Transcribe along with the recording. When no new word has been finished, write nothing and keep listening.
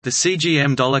The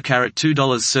CGM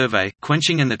 $2 survey,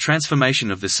 Quenching and the Transformation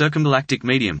of the Circumgalactic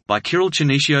Medium, by Kirill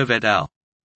Chernyshov et al.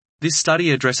 This study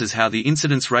addresses how the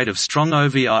incidence rate of strong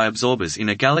OVI absorbers in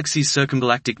a galaxy's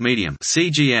circumgalactic medium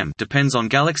 (CGM) depends on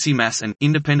galaxy mass and,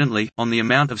 independently, on the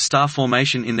amount of star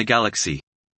formation in the galaxy.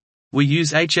 We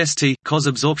use HST, cos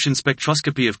absorption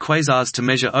spectroscopy of quasars to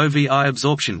measure OVI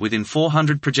absorption within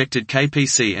 400 projected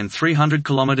kpc and 300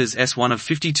 km s1 of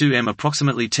 52 m,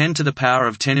 approximately 10 to the power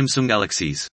of 10 m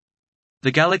galaxies.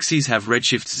 The galaxies have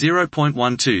redshifts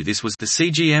 0.12. This was the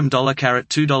CGM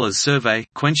 $2 survey,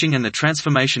 Quenching and the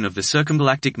Transformation of the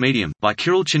Circumgalactic Medium, by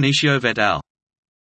Kirill Chernyshov et al.